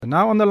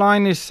Now on the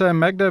line is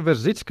Magda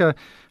Verzicka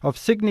of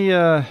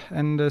Signia,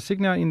 and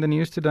Signia in the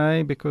news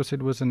today because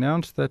it was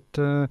announced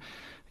that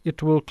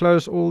it will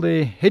close all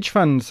their hedge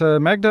funds.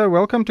 Magda,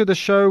 welcome to the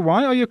show.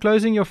 Why are you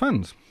closing your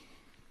funds?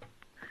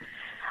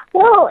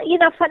 Well,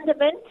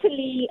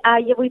 fundamentally,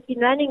 we've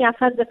been running our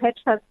funds of hedge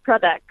funds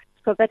products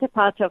for the better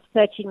part of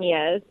 13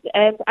 years,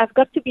 and I've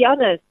got to be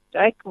honest,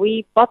 right?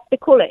 We bought the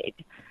Kool-Aid,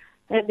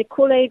 and the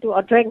Kool-Aid,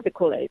 or drank the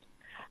Kool-Aid,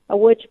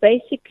 which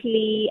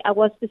basically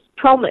was this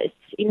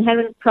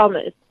inherent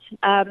promise,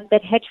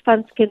 that hedge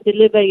funds can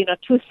deliver,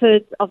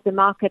 2/3 of the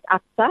market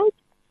upside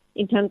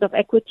in terms of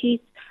equities,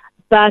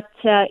 but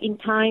in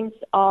times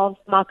of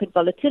market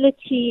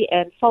volatility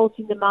and falls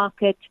in the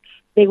market,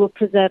 they will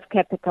preserve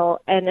capital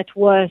and at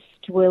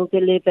worst will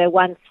deliver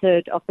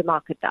 1/3 of the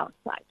market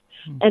downside.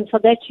 And for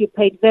that, you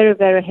paid very,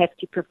 very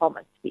hefty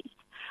performance fees.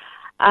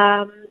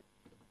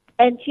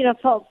 And,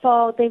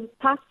 for the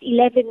past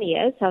 11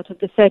 years out of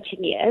the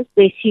 13 years,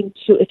 they seem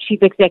to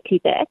achieve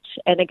exactly that.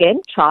 And again,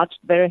 charged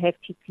very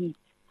hefty fees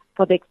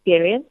for the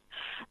experience.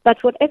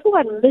 But what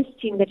everyone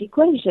missed in that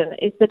equation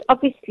is that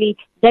obviously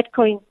that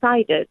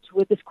coincided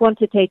with this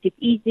quantitative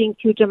easing,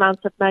 huge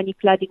amounts of money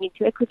flooding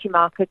into equity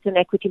markets and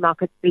equity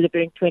markets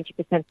delivering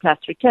 20% plus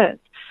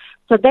returns.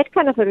 So that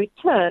kind of a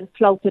return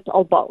floated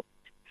all boats.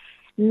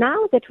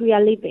 Now that we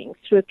are living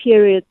through a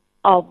period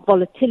of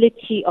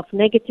volatility, of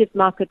negative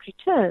market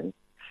returns,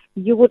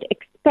 you would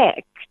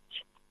expect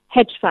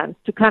hedge funds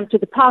to come to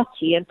the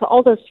party and for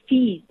all those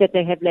fees that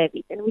they have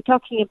levied, and we're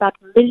talking about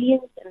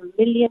millions and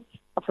millions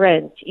of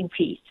rand in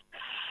fees,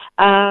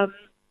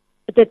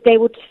 that they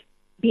would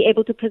be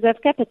able to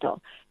preserve capital.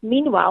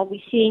 Meanwhile,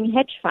 we're seeing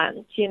hedge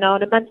funds,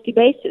 on a monthly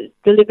basis,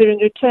 delivering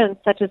returns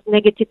such as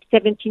negative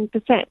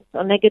 17%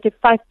 or negative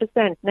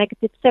 5%,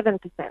 negative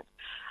 7%.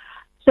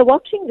 So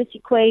watching this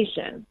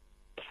equation,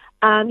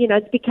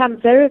 it's become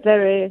very,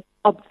 very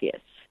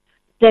obvious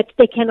that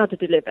they cannot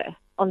deliver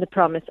on the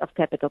promise of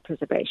capital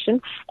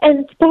preservation.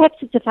 And perhaps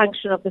it's a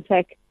function of the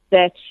fact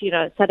that,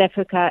 South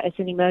Africa as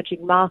an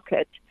emerging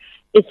market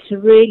is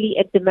really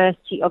at the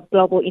mercy of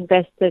global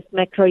investors,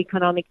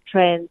 macroeconomic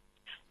trends,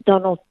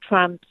 Donald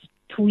Trump's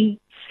tweets,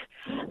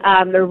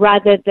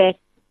 rather than,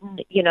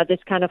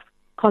 this kind of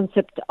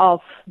concept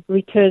of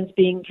returns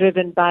being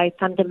driven by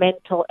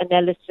fundamental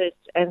analysis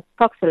and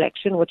stock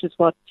selection, which is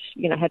what,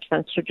 hedge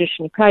funds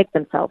traditionally pride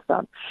themselves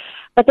on.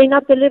 But they're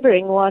not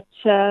delivering what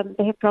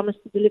they have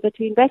promised to deliver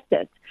to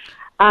investors.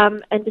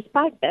 And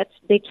despite that,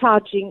 they're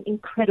charging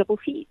incredible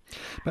fees.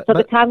 So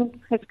the time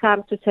has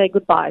come to say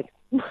goodbye.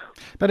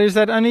 But is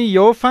that only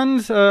your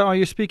funds? Are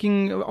you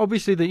speaking?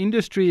 Obviously, the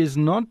industry is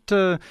not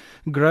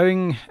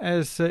growing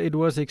as it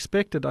was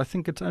expected. I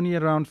think it's only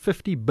around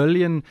 50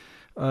 billion,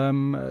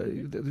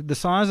 the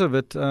size of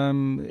it.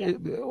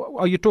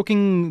 Are you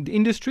talking the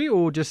industry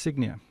or just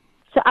Signia?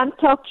 So I'm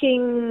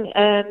talking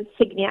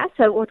Signia.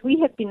 So what we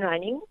have been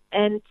running,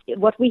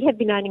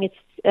 is,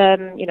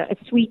 a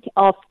suite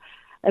of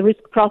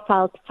risk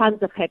profiled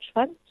funds of hedge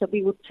funds. So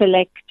we would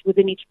select,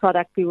 within each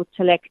product,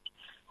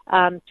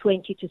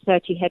 20 to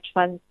 30 hedge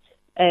funds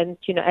and,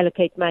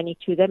 allocate money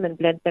to them and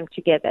blend them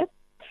together.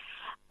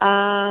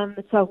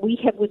 So we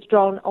have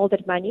withdrawn all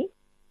that money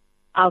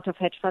out of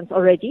hedge funds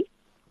already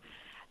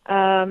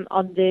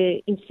on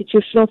the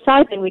institutional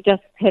side, and we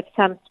just have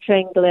some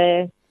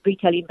strangler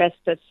retail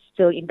investors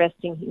still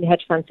investing in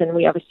hedge funds, and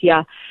we obviously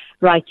are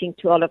writing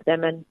to all of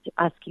them and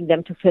asking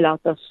them to fill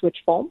out those switch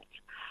forms.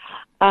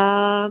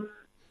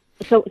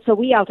 So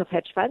we out of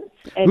hedge funds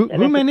as an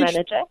asset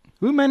manager.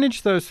 Who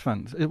managed those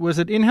funds? Was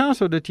it in-house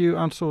or did you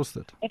outsource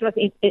it? It was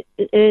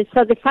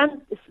so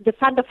the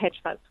fund of hedge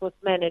funds was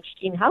managed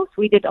in-house.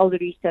 We did all the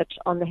research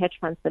on the hedge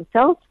funds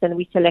themselves, and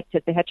we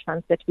selected the hedge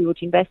funds that we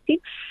would invest in.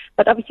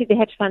 But obviously, the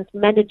hedge funds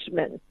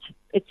management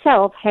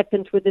itself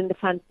happened within the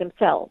funds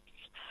themselves,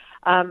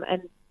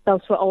 and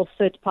those were all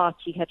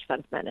third-party hedge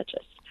fund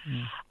managers.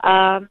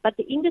 But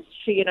the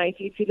industry,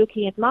 if you're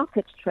looking at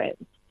market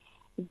trends,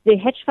 the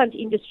hedge fund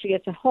industry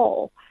as a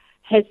whole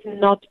has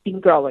not been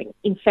growing.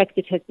 In fact,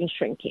 it has been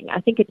shrinking. I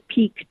think it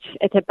peaked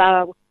at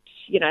about,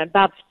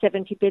 above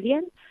 70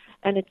 billion,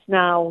 and it's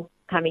now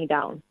coming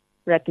down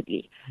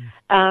rapidly.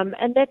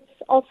 And that's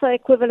also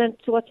equivalent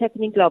to what's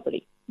happening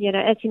globally.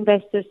 As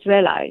investors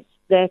realize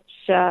that,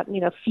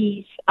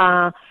 fees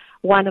are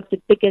one of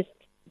the biggest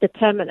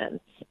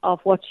determinants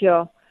of what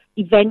your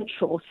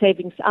eventual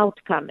savings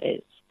outcome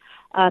is.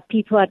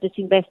 People are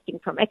disinvesting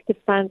from active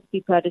funds,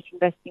 people are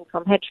disinvesting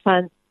from hedge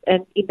funds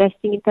and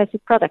investing in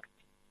passive products.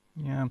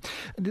 Yeah.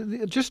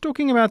 Just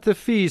talking about the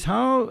fees,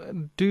 how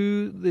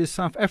do the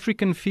South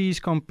African fees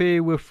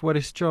compare with what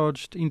is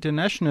charged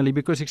internationally?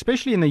 Because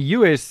especially in the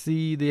US,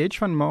 the hedge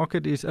fund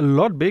market is a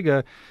lot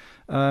bigger,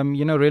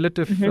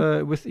 relative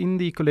within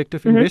the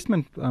collective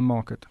investment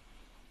market.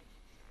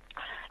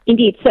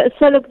 Indeed.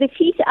 So look, the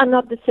fees are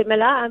not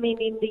dissimilar. I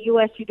mean, in the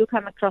US, you do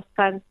come across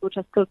funds which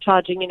are still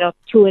charging,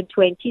 2 and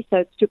 20. So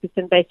it's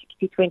 2%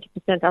 basically,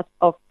 20%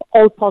 of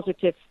all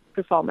positive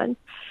performance.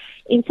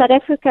 In South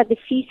Africa, the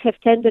fees have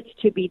tended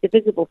to be, the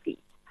visible fees,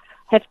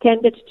 have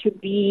tended to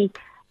be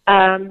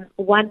 1%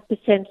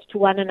 to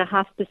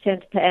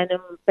 1.5% per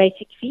annum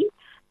basic fee,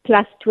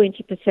 plus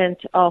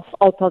 20% of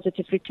all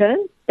positive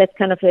returns. That's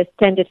kind of a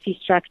standard fee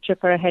structure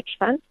for a hedge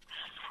fund.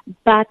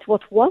 But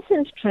what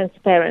wasn't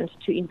transparent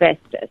to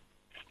investors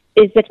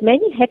is that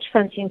many hedge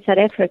funds in South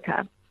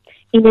Africa,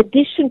 in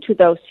addition to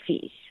those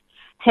fees,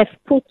 have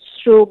put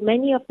through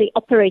many of the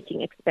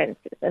operating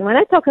expenses. And when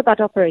I talk about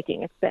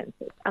operating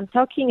expenses, I'm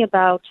talking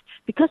about,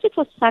 because it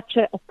was such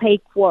an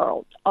opaque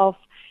world of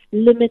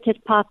limited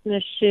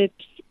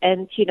partnerships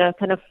and,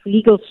 kind of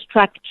legal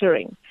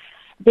structuring,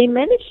 they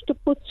managed to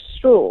put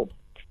through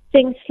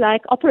things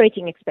like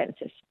operating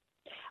expenses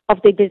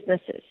of their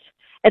businesses,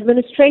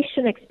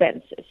 administration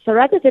expenses. So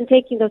rather than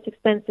taking those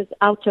expenses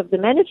out of the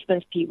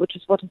management fee, which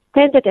is what a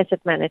standard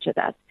asset manager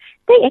does,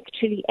 they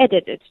actually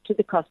added it to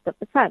the cost of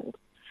the fund.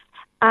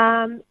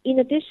 In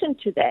addition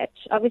to that,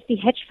 obviously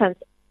hedge funds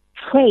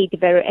trade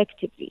very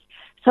actively.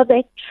 So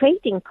their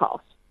trading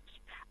costs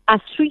are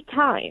 3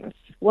 times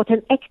what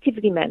an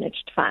actively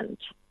managed fund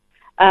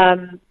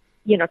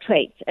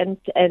trades and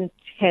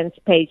hence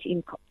pays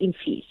in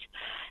fees.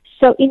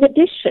 So in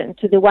addition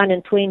to the 1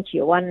 and 20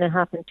 or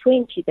 1.5 and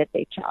 20 that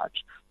they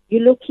charge,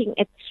 you're looking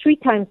at 3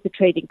 times the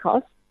trading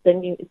costs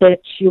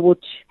that you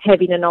would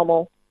have in a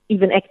normal,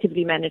 even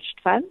actively managed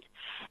fund.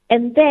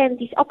 And then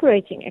these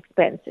operating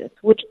expenses,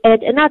 which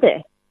add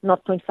another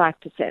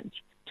 0.5%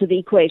 to the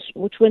equation,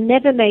 which were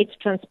never made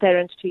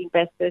transparent to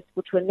investors,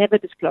 which were never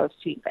disclosed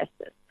to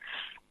investors.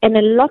 And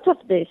a lot of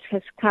this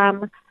has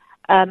come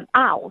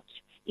out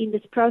in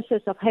this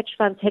process of hedge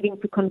funds having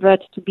to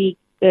convert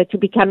to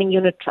becoming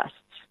unit trusts.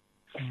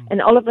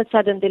 And all of a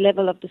sudden, the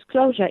level of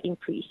disclosure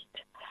increased,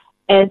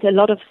 and a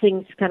lot of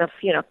things kind of,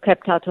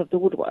 crept out of the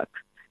woodwork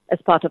as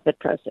part of that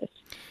process.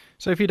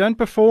 So if you don't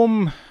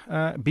perform,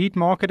 beat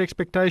market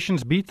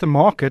expectations, beat the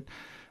market,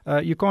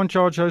 you can't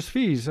charge those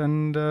fees,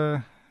 and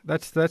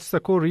that's the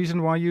core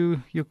reason why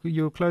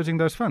you're closing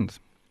those funds.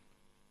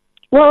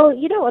 Well,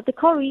 you know what? The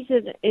core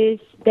reason is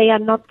they are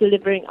not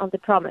delivering on the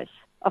promise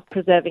of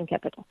preserving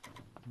capital.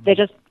 They're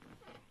just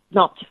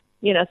not,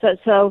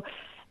 So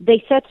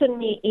they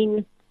certainly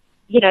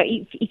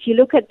if you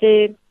look at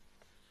the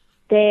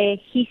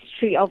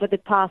history over the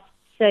past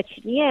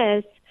 13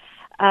 years,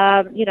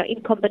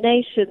 in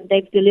combination,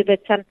 they've delivered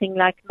something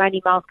like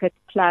money market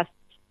plus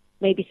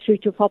maybe 3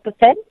 to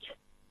 4%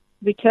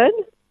 return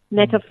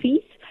net of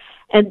fees.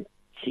 And,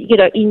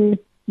 in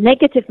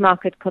negative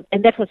market,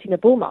 and that was in a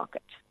bull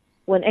market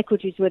when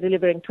equities were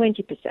delivering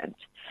 20%.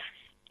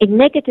 In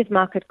negative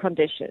market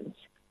conditions,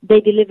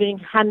 they're delivering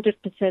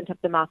 100% of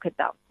the market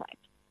downside.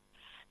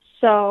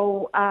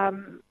 So,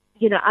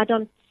 I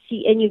don't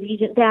see any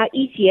reason. There are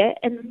easier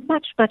and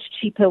much, much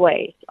cheaper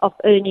ways of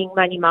earning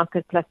money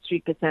market plus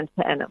 3%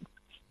 per annum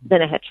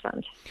than a hedge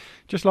fund.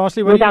 Just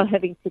lastly, without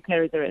having to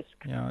carry the risk.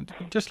 Yeah.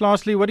 Just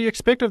lastly, what do you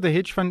expect of the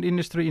hedge fund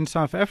industry in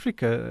South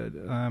Africa?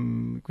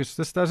 Because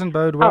this doesn't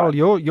bode well.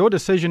 Your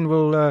decision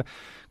will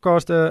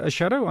cast a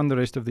shadow on the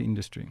rest of the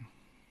industry.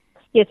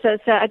 Yes, so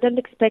I don't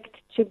expect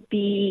to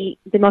be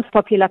the most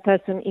popular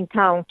person in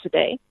town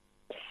today.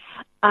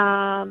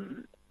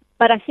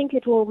 But I think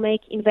it will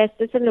make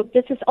investors, and look,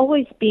 this has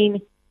always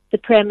been the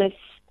premise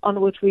on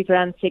which we've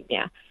run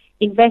Signia.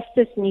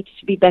 Investors need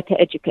to be better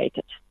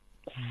educated.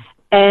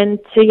 And,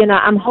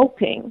 I'm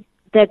hoping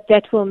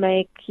that will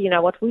make,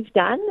 what we've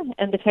done,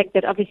 and the fact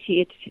that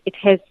obviously it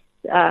has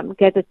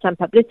gathered some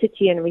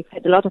publicity, and we've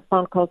had a lot of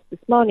phone calls this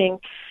morning,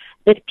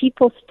 that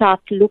people start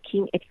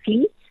looking at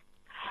fees.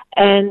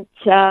 And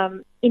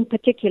in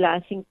particular, I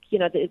think,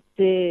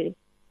 the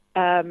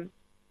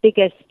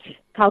biggest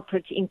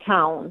culprit in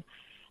town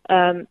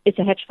is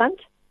a hedge fund.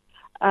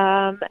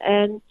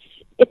 And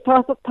it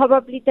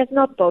probably does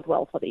not bode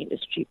well for the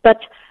industry, but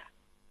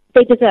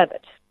they deserve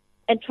it.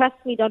 And trust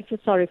me, don't feel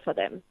sorry for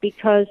them,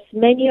 because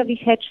many of these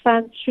hedge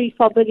funds,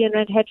 3-4 billion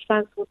rand hedge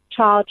funds, would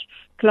charge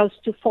close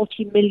to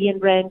 40 million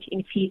rand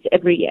in fees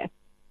every year,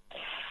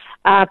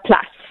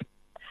 plus.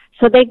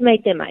 So they've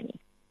made their money.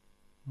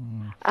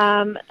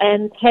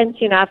 And hence,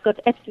 I've got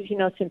absolutely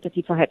no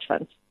sympathy for hedge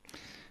funds.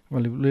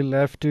 Well, we'll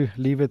have to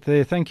leave it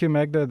there. Thank you,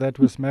 Magda. That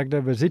was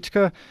Magda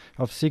Waszicka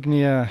of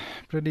Signia.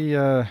 Pretty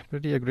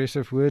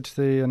aggressive words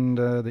there, and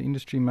the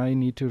industry may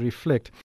need to reflect.